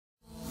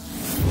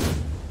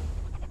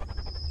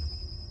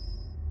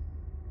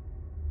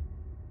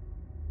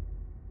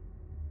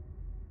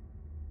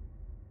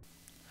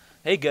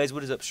Hey guys,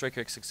 what is up?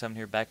 StrikerX67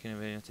 here, back in a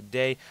video.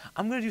 Today,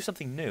 I'm gonna do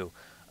something new.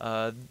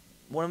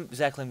 What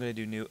exactly I'm gonna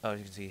do new? Oh,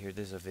 you can see here.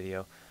 This is a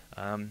video.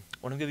 What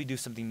I'm gonna do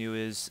something new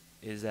is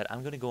that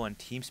I'm gonna go on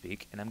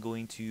TeamSpeak and I'm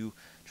going to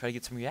try to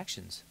get some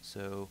reactions.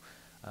 So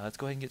let's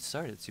go ahead and get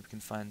started. Let's see if we can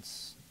find.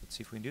 Let's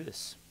see if we can do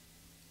this.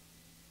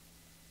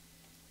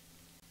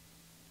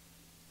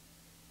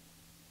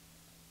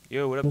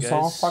 Yo, what up, Só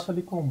uma guys? faca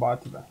de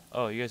combate, velho.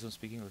 Oh, you guys don't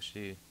speak English, do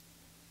you?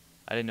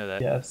 I didn't know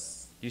that.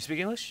 Yes. You speak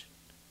English?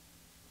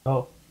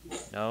 No.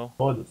 No.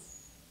 Todos.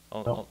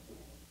 Oh, Não. oh,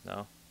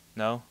 no.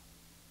 No.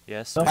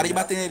 Yes. Não. Para de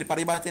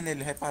bater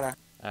nele, vai parar.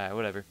 Alright,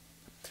 whatever.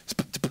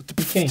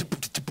 E quem?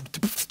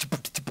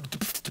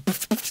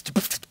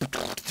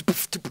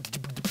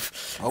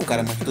 Ó, o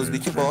cara manja dos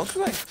beatbox,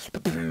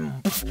 velho.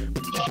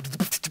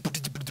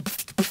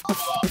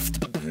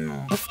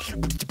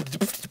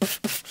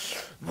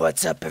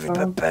 What's up,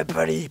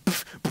 everybody?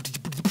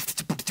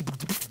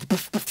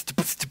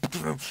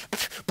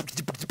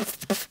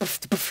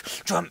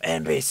 Drum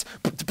and bass.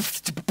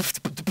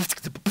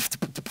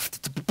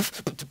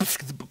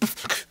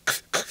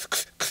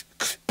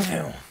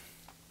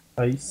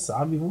 Aí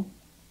sabe, viu?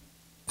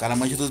 O cara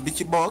manja dos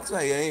beatbox,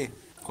 velho. Aí.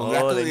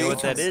 Oh, they know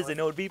what that Congratulations. is. They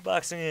know what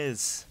beatboxing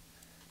is.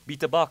 Beat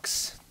the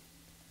box.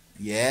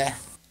 Yeah.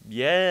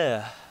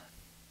 Yeah.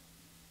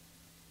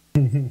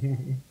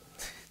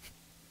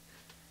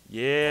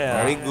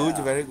 Yeah. Very good,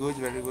 very good,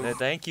 very good.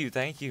 Thank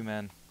you,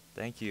 man.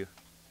 Thank you.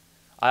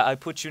 I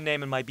put your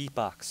name in my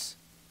beatbox.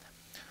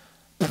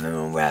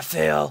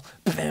 Raphael.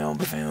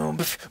 Raphael.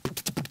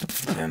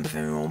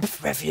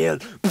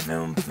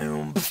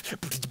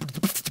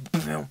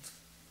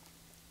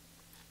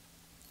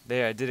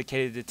 There, I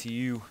dedicated it to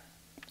you.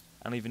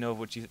 I don't even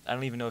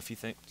know if you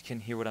can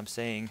hear what I'm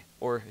saying,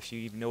 or if you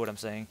even know what I'm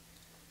saying.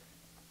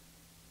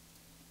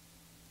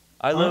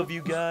 I love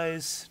you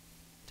guys.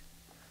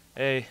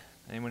 Hey,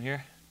 anyone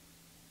here?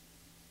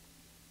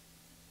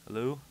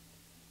 Hello?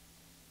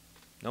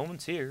 No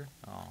one's here.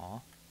 Aw.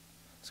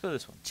 Let's go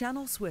this one.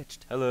 Channel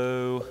switched.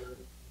 Hello. Is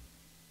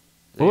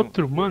anyone-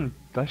 Outro, mano,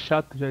 tá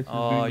chato já esses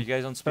Oh, you vídeos.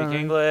 guys don't speak Ah.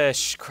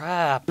 English.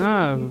 Crap.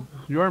 Ah,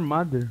 your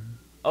mother.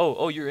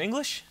 Oh, you're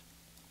English?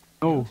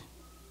 No,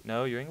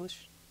 No, you're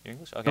English? You're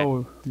English? Okay.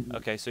 no,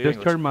 Okay, so you're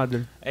just your English.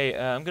 mother. Hey,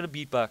 I'm gonna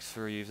beatbox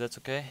for you, if that's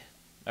okay?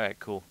 Alright,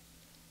 cool.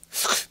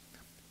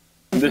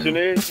 Deixa eu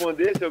nem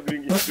responder, seu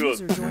gringo User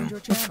escroto. joined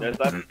your channel. Já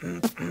sabe?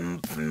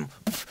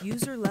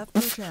 User left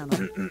your channel.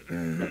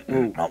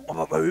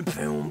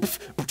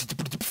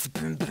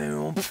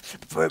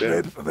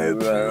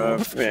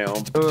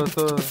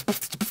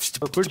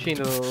 Tô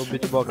curtindo o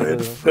beatbox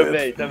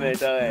dele. Também.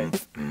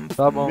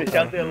 Tá bom. Deixa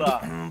eu ter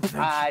lá.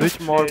 Ai,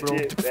 Deixa more, bro.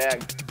 pega.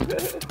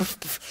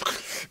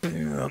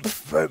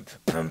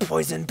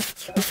 Poison.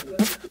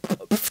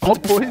 Ó,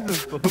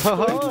 coisa, pô.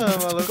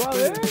 Maluco. Qual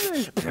é,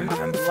 velho?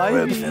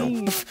 Live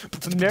em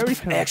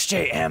American.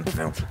 XJM.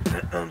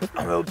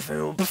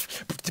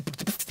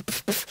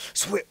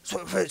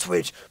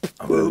 Switch.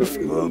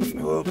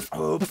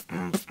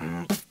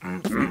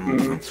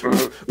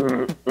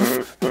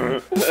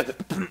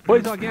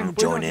 Poison again,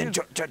 Join in.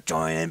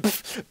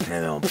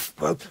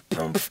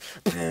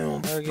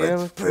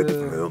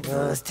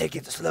 Let's take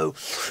it slow.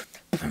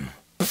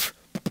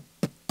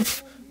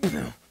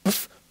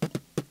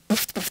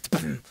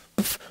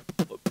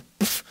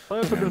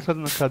 Olha eu tô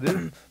dançando na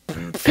cadeira.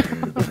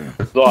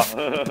 Só.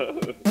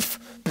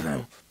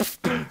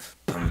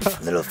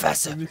 A little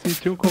faster. Eu me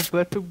senti um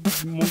completo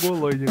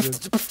mongoloide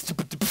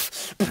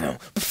agora.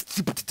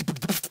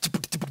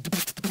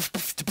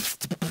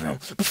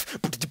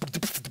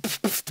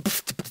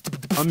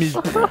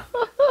 Amigo.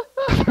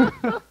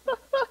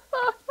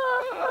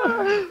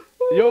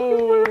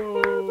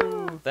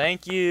 Yo!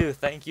 Thank you,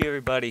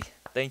 everybody.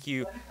 Thank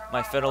you,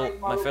 my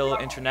fellow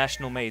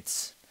international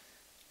mates.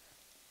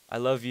 I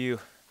love you.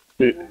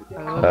 I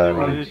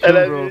love you,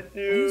 Ela bro.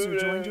 User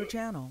joined your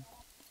channel.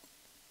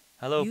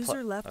 Hello.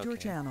 User left your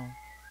channel.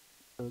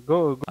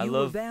 Go. I You were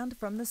love. banned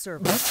from the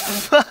server.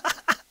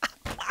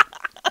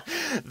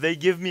 They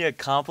give me a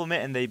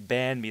compliment and they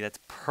ban me.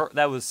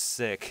 That was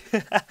sick.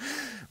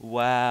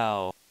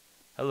 Wow.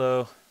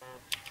 Hello.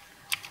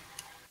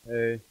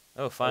 Hey.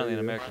 Oh, finally an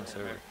American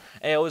server.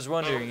 Hey, I was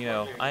wondering,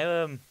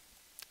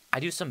 I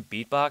do some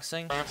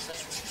beatboxing,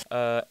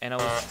 and I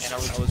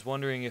was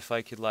wondering if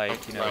I could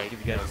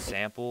give you guys a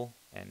sample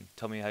and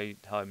tell me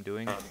how I'm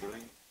doing.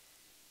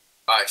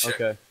 Alright, sure.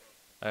 Okay.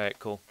 All right,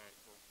 cool.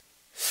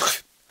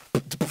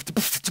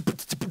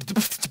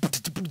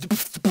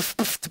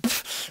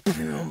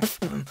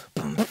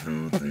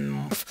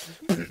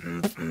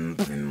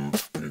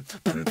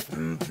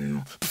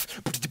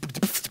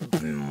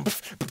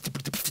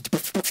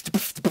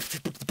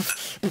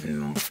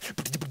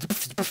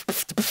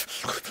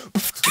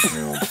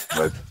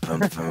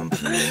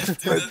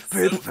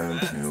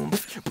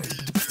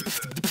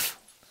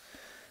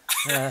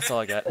 Yeah, that's all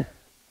I got. Dude,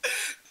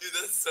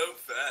 that's so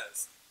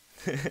fast.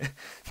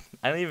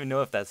 I don't even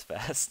know if that's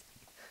fast.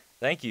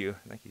 Thank you.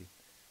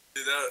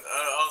 Dude,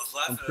 I was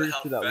laughing I'm pretty at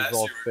how sure that was fast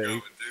all you were going,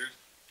 fake. dude.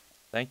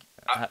 Thank you.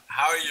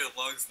 How are your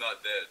lungs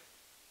not dead?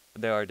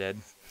 They are dead.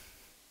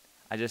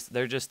 They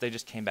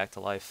just came back to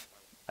life.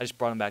 I just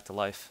brought them back to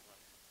life.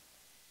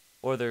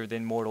 Or they're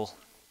immortal.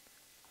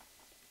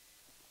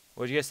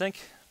 What do you guys think?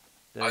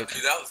 Dude,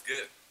 that was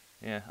good.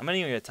 Yeah, I'm not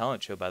even a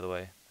talent show, by the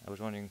way. I was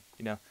wondering,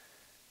 you know,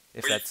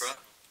 if Where that's. you from?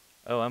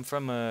 Oh, I'm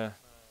from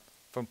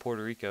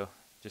Puerto Rico.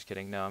 Just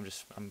kidding. No,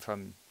 I'm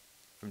from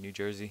New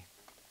Jersey.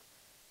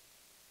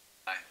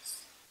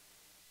 Nice.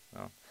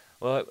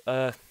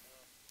 Well,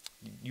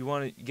 you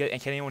want to get?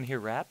 Can anyone here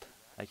rap?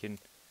 I can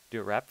do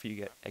a rap for you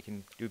guys. I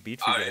can do a beat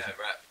for Oh you yeah, guys.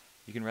 rap.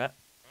 You can rap.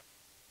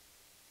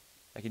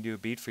 I can do a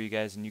beat for you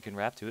guys, and you can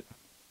rap to it.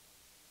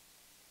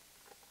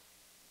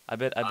 I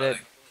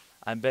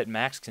bet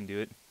Max can do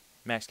it.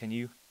 Max, can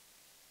you?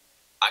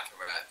 I can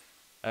rap.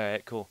 All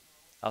right, cool.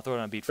 I'll throw it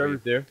on a beat for you.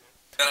 Trevor's there.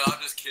 No,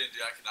 I'm just kidding,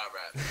 dude. I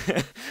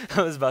cannot rap.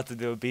 I was about to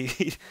do a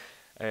beat.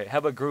 All right, how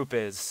about group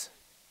is?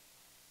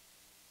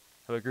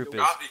 How about group is?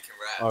 Robbie can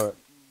rap. Alright.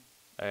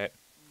 All right.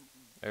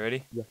 Are you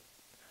ready? Yeah.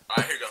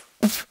 Alright, here we go.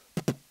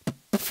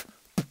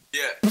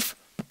 Yeah.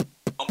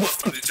 I'm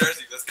from New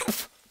Jersey. Let's go.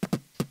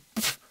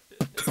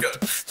 Let's go.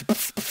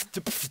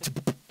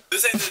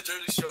 This ain't the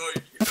Jersey Shore.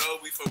 You know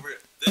we for real.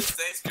 This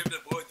ain't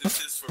scripted, boy. This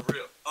is for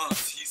real.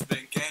 He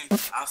spin game.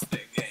 I spin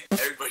game.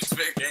 Everybody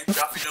spin game.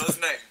 Drop you know his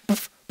name.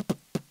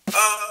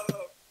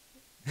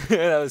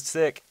 That was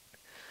sick.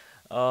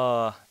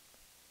 Oh,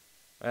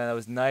 man, that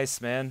was nice,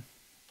 man.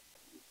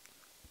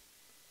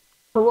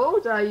 How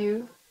old are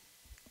you?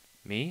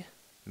 Me?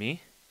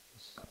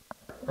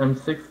 I'm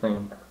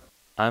 16.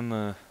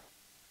 I'm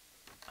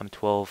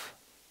 12.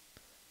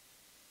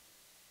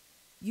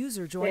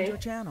 User joined Okay. your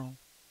channel.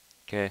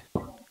 Okay.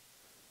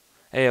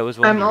 Hey, I was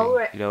wondering.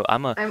 alre- You know,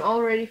 I'm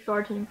already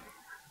 14.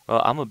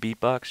 Well, I'm a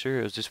beatboxer.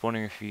 I was just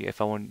wondering if you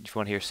want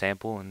to hear a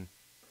sample and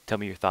tell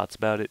me your thoughts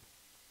about it.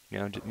 You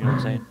know what I'm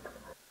saying?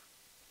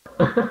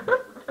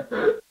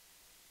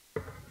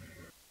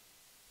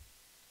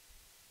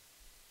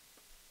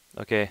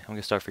 Okay, I'm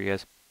gonna start for you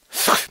guys.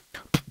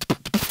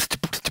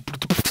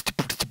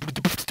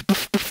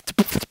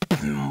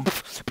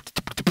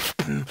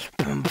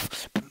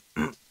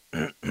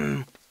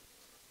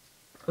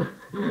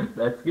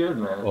 That's good,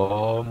 man.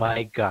 Oh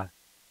my god.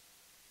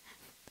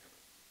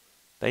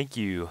 Thank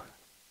you.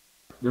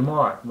 Do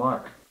more.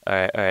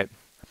 All right.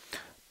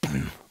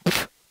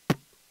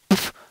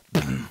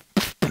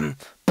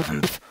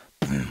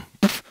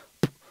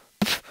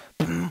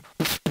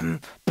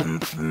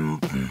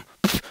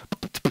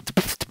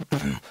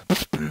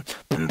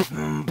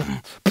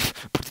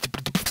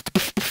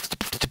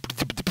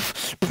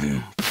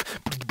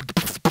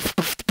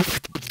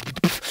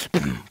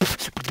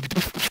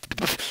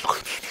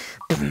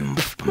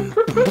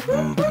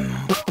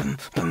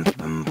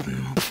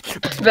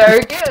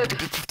 Very good.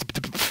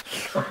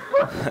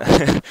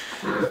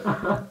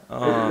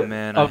 Oh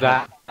man. Oh I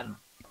god. had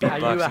Are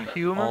you a beatboxing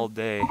human? all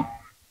day.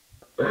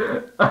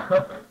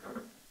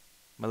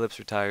 My lips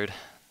are tired.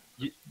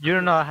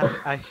 You're not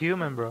a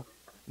human, bro.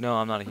 No,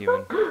 I'm not a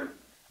human.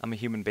 I'm a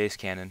human bass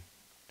cannon.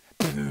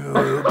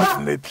 User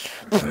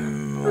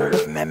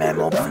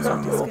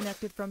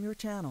disconnected from your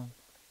channel.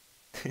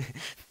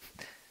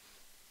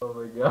 Oh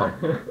my god.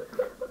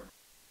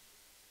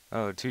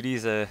 Oh,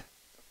 2D's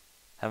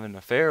having an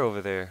affair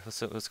over there.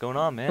 What's going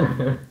on,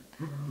 man?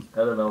 I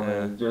don't know,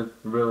 man. It's just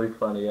really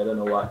funny. I don't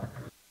know why.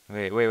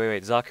 Wait.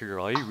 Zocker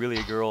girl, are you really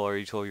a girl, or are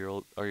you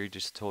 12-year-old? Or are you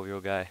just a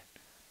 12-year-old guy?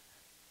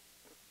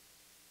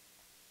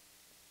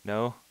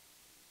 No.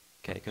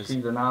 Okay, because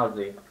She's a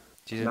Nazi.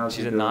 she's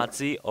Nazi a girl.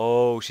 Nazi.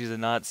 Oh, she's a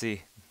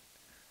Nazi.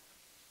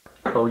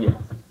 Oh yes.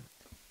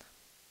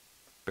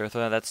 Better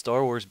throw that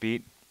Star Wars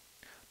beat.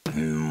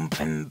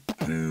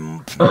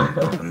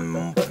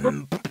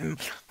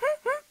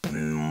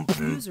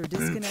 User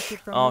disconnected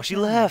from Oh, your she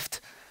channel.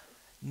 left.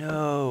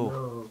 No.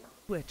 No.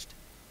 Switched.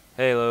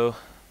 Hello.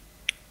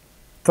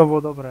 To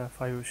było dobre,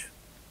 Fajuś.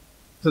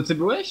 To ty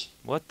byłeś?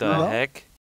 What the No. heck?